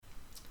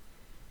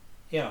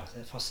Ja,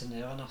 det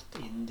fascinerende at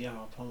India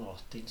har på en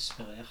måte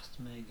inspirert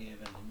meg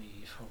veldig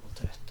mye i forhold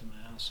til dette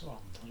med andre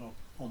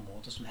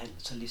områder som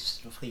helse,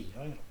 livsstil og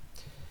frigjøring.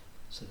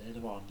 Så det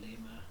det vanlige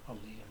med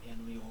alle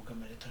gjennom yoga,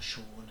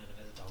 meditasjon eller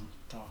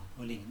vedanta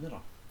og lignende.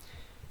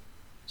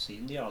 Så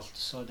India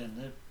så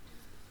denne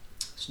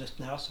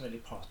snutten her så vil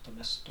jeg prate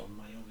mest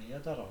om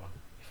ayurveda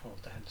i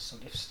forhold til helse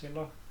og livsstil.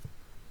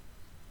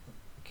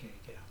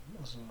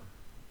 Altså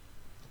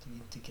at jeg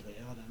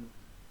integrerer den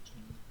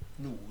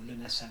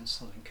noen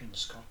essens av den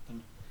kunnskapen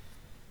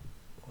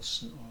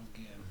hvordan og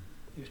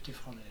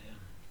utifra det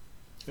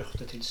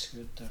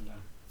urtetilskudd eller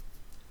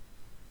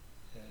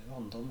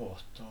andre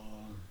måter å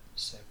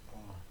se på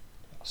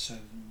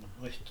søvn,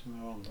 rytme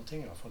og andre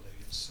ting,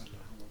 fordøyelse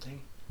eller andre ting.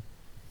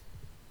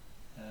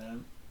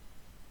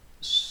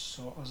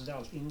 Så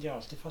India har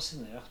alltid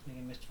fascinert meg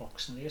i mitt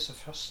voksne liv, så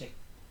først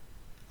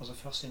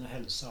innen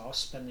helse,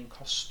 avspenning,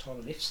 kosthold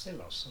og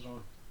livsstil.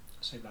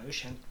 Så jeg ble jo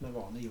kjent med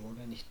vanlig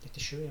yoga i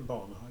 1997 i en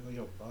barnehage og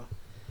jobbet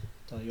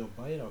i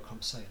det, og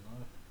kom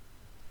senere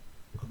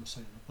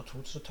på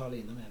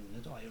 2000-tallet innom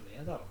emnet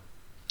ayurveda.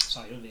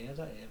 Så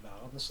ayurveda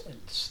verdens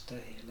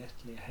eldste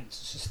helhetlige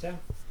helsesystem,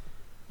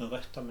 med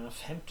røtter mer enn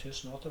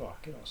 5000 år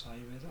tilbake. Så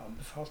ayurveda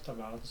anbefalt av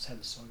verdens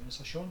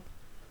helseorganisasjon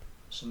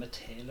som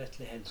et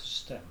helhetlig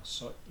helsesystem.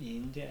 Så i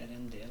India det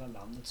en del av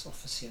landets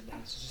offisielle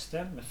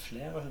helsesystem med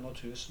flere 100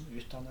 000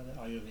 utdannede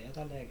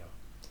ayurveda-leger.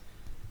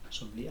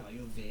 Så blir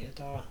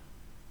ayurveda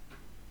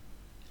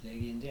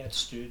lege i India et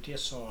studie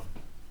som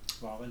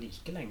varer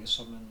like lenge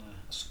som en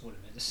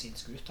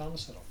skolemedisinsk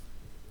utdannelse.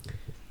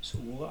 Så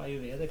ordet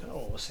ayurveda kan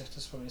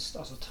oversettes på minst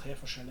 3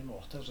 forskjellige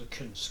måter. Altså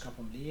kunnskap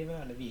om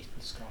livet, eller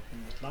vitenskapen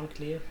om et langt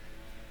liv,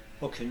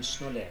 og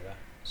kunsten å leve.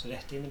 Så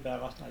dette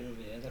innebærer at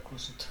ayurveda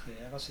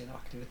konsentrerer sine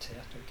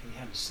aktiviteter omkring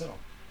helse.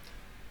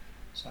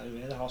 Så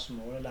ayurveda har som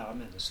mål å lære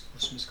mennesker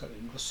hvordan vi skal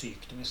unngå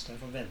sykdom i stedet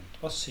for å vente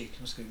på at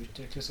sykdom skal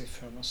utvikle seg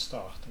før man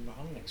starter en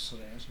behandling.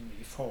 Så det så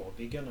mye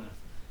forebyggende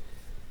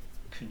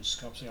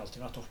kunnskap, så jeg har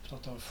alltid vært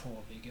opptatt av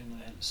forebyggende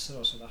helse,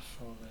 og så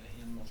derfor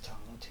gjennom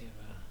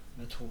alternative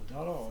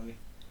metoder. Og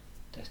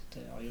dette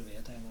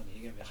ayurveda en av de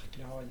jeg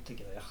virkelig har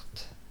integrert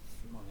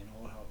i mange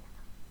år her.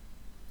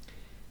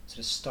 Så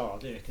det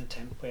stadig økende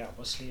tempo i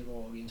arbeidslivet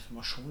og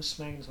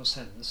informasjonsmengden som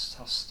sendes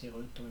hastig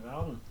rundt om i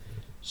verden,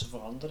 så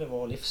forandrer det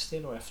vår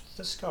livsstil og ofte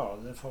til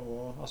skade for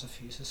vår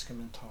fysiske,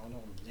 mentale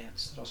og åndelige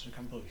helse. Så du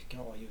kan bruke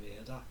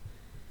ayurveda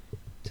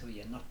til å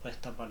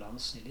gjenopprette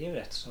balansen i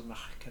livet ditt, så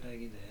merker deg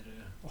i det du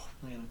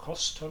åpner gjennom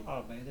kosthold,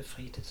 arbeid,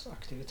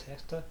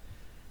 fritidsaktiviteter,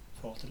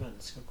 forhold til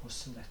mennesker,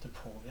 hvordan dette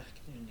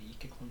påvirker den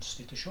unike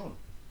konstitusjon.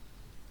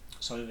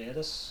 Så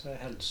ayurvedas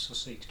helse- og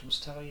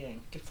sykdomsteori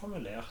enkelt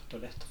formulert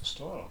og lett å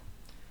forstå.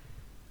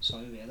 Så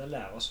ayurveda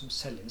lærer oss om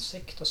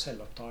selvinnsikt og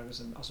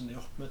selvoppdagelse.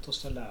 Vi oppmuntrer oss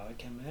til å lære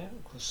hvem vi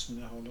hvordan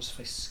vi holder oss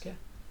friske,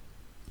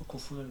 og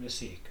hvorfor vi blir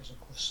syke, og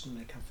hvordan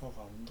vi kan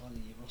forandre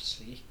livet vårt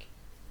slik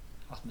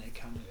at vi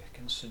kan øke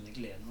den sunne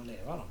gleden å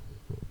leve.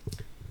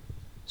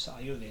 Så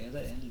ayurveda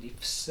en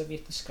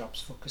livsvitenskap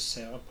som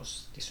fokuserer på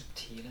de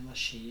subtile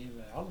energier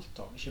ved alt,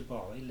 ikke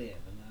bare i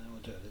levende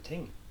og døde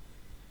ting,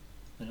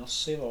 men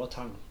også i våre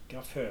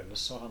tanker,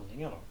 følelser og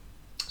handlinger.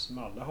 Så vi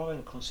alle har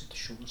en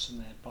konstitusjon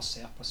som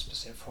basert på en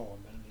spesiell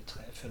form mellom de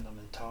 3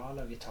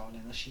 fundamentale, vitale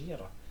energier,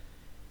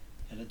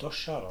 eller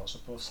dosha. Så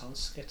på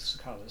sanskrit så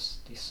kalles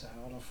disse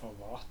her for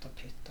vata,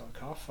 pitta og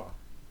kapha.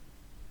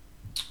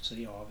 Så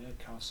de avgjør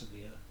hva som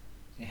blir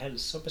din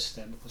helse, og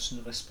bestemmer hvordan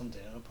du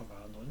responderer på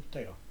verden rundt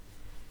deg.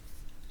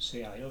 Så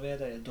i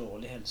ayurveda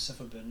dårlig helse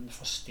forbundet med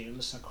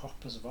forstyrrelse av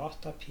kroppens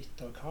vata,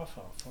 pitta og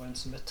kapha. For en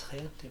som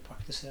trent i å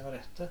praktisere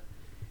dette,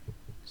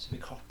 så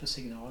vil kroppens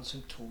signal og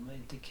symptomer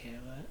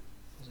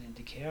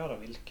indikere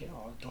hvilke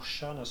av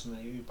doshaene som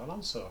i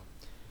ubalanse.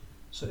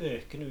 Så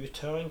økende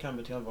uttørring kan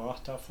bety at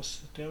vata er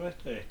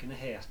forstyrret, økende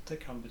hete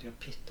kan bety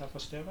at pitta er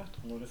forstyrret,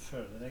 og når du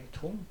føler deg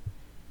tom,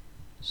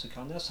 så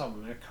kan det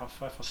sammen med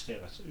kaffe er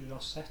forstyrret. Så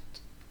uansett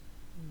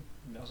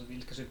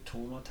hvilke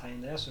symptomer og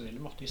tegn det så vil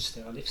du måtte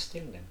justere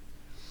livsstilen din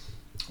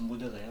og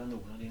moderere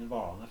noen av dine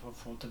vaner for å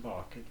få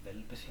tilbake et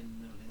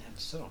velbefinnende og din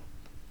helse.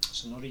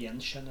 Så når du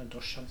gjenkjenner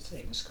doshaens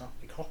egenskap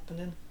i kroppen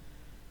din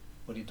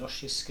og de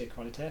doshiske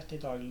kvalitetene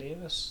i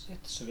dagliglivet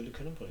sitt, så vil du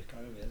kunne bruke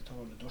ayurveda til å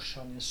holde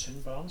doshaen i en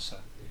sunn balanse.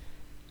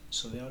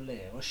 Så ved å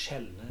lære å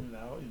skjelne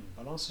enhver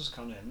ubalanse, så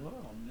kan du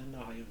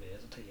anvende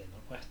ayurveda til å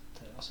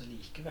gjenopprette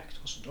likevekt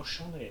hos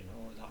doshaene dine,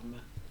 og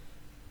dermed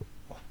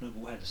oppnå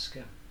god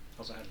helse.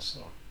 Så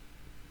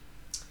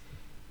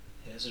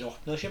du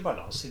oppnår ikke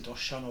balanse i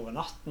doshaen over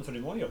natten, for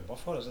du må jobbe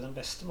for det. Så den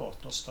beste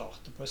måten å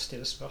starte på å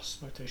stille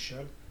spørsmål til deg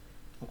selv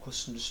om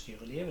hvordan du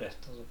styrer livet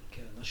ditt,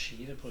 hvilken energi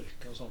du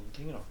bruker og sånne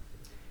ting.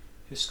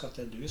 Husk at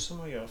det du som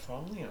må gjøre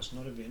forandringer. Så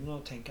når du begynner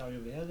å tenke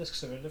ayurvedisk,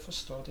 så vil du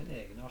forstå din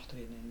egenart og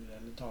dine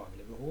individuelle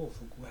daglige behov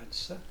for god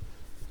helse,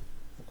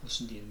 og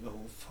hvordan dine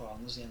behov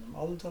forandres gjennom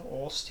alder,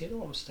 årstid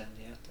og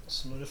omstendigheter.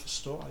 Så når du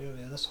forstår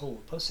ayurvedas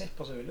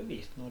hovedprinsipper, så vil du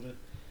vite når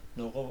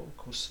og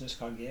hvordan du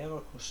skal agere,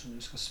 og hvordan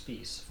du skal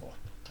spise for å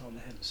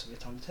opprettholde helse og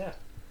vitalitet,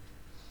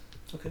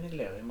 og kunne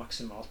glede deg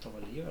maksimalt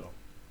over livet.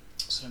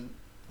 Så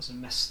altså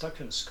mest av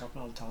kunnskapen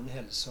om alternativ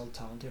helse og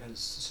alternativ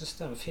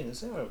helsesystem finnes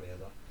i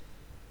Ayurveda.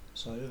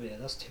 Så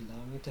Ayurvedas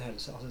tilnærming til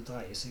helse altså det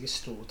dreier seg i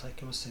store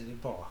trekk om å se de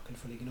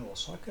bakenforliggende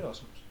årsaker, da,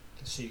 som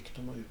til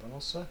sykdom og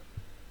ubalanse.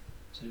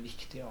 Så det er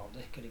viktig å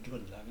avdekke de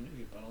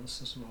grunnleggende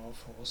ubalansen som har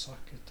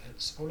forårsaket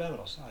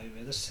helseproblemer. Så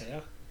Ayurveda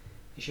ser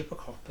ikke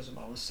på kroppen som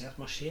avansert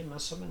maskin,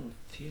 men som en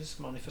fysisk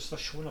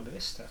manifestasjon av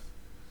bevissthet.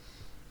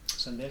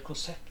 Så en del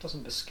konsepter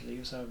som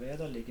beskrives av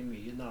Ayurveda ligger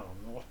mye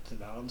nærmere opp til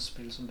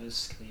verdensbildet som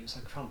beskrives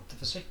av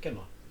kvantefysikken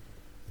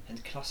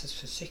enn klassisk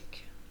fysikk.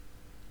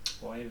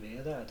 Og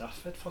Ayurveda er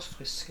derfor et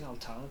forfriskende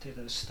alternativ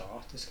til det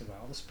statiske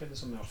verdensbildet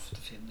som vi ofte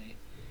finner i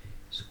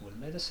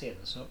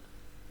skolemedisinen. Så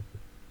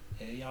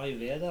i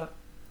Ayurveda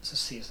så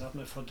sies det at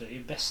vi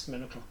fordøyer best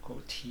mellom klokka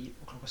 10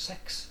 og klokka 6.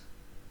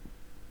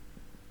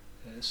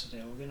 Så det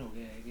er også noe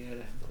jeg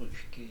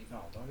bruker i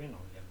hverdagen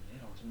og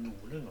jevnlig, altså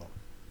noenlunde.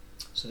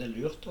 Så det er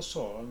lurt å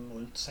sove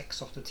rundt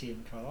 6-8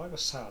 timer hver dag, og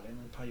særlig i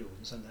den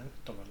perioden som er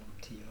nevnt, mellom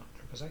 10 og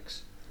klokka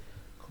 6,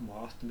 hvor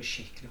maten blir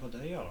skikkelig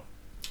fordøyet,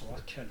 og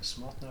at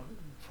kveldsmaten er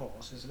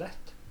forholdsvis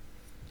lett,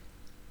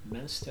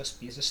 mens det å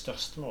spise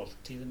største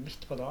måltidet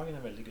midt på dagen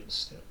er veldig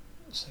gunstig.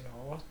 Så jeg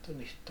har hatt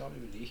nytte av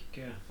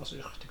ulike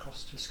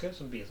urtekosttilskudd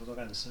som bidrar til å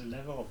rense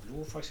lever og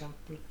blod, for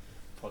eksempel,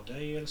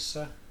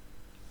 fordøyelse,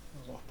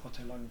 og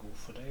opprettholde en god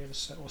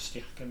fordøyelse og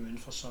styrke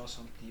immunforsvaret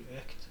samt gi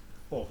økt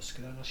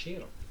overskudd av energi.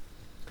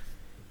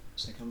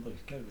 Så jeg kan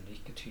bruke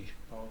ulike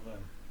typer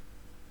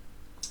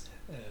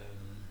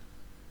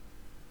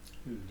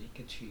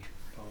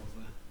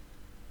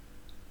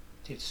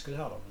tilskudd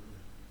her,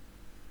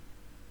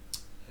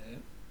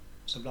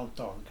 så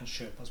blant annet kan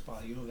kjøpes på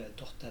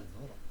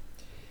ayurved.no.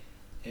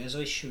 Så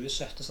i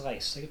 2017 så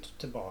reiste jeg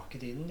tilbake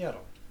til India.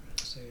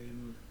 Så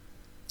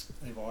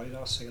jeg var jo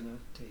der, så jeg har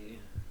nevnt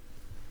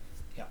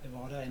jeg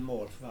var der i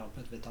mål for å være med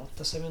på et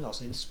Vedanta-seminar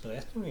som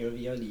inspirerte meg mye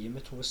via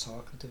livet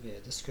hovedsakelig til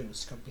vedisk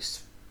kunnskap,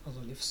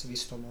 altså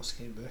livsvisdom og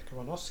skrive bøker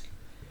på norsk.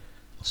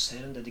 Og se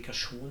den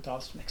dedikasjonen til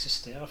alt som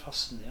eksisterer,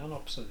 fascinerende å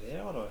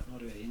observere da, når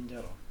du er i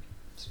India,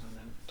 som jeg har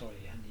nevnt da,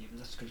 i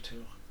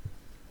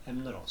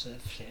hengivenhetskulturemnet. Så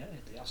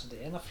det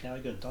er en av flere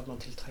grunner til at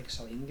man tiltrekkes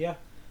av India,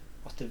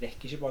 at det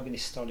vekker ikke bare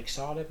gnister og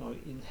lykksalighet, men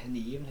en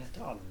hengivenhet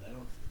til alle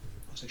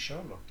og seg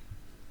selv.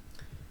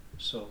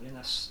 Så i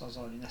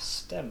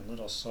neste emne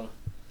da, så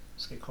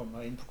skal jeg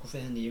komme inn på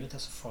hvorfor hengivenhet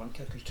er så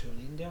forankret kulturen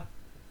i India,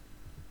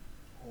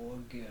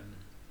 og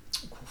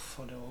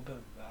hvorfor det også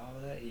bør være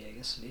det i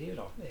eget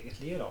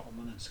liv da, om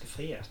man ønsker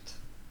frihet,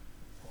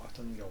 og at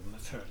man jobber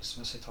med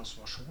følelsesmessig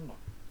transformasjon,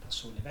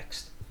 personlig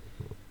vekst.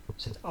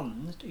 Så et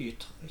annet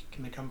uttrykk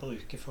vi kan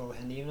bruke for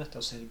hengivenhet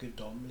er å se det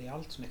guddommelige i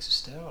alt som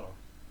eksisterer,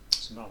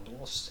 som med andre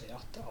ord ser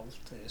at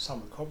alt er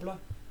sammenkoblet,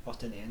 og at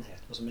det er en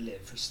enhet, og som vi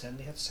lever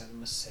fullstendighet selv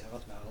om vi ser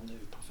at verden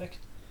er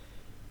uperfekt,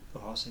 og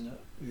har sine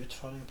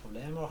utfordringer og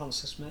problemer, og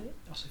hanses med,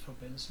 altså i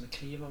forbindelse med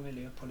klima,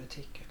 miljø,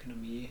 politikk,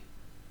 økonomi,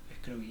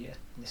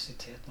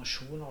 etnisitet,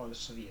 nasjoner og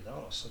så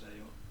videre. Så det er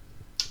jo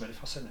veldig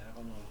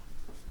fascinerende å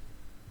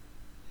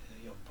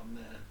jobbe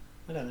med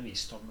denne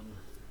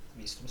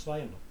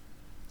visdomsveien.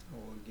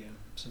 Og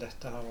så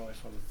dette her var i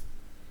hvert fall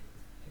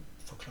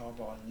forklare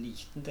bare en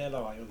liten del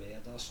av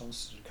Ayurveda, sånn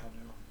så du kan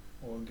jo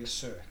og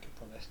søke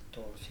på nett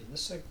og finne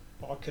seg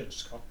bra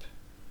kunnskap.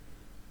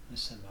 Vi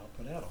ser mer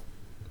på det da.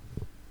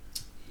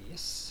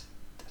 Yes.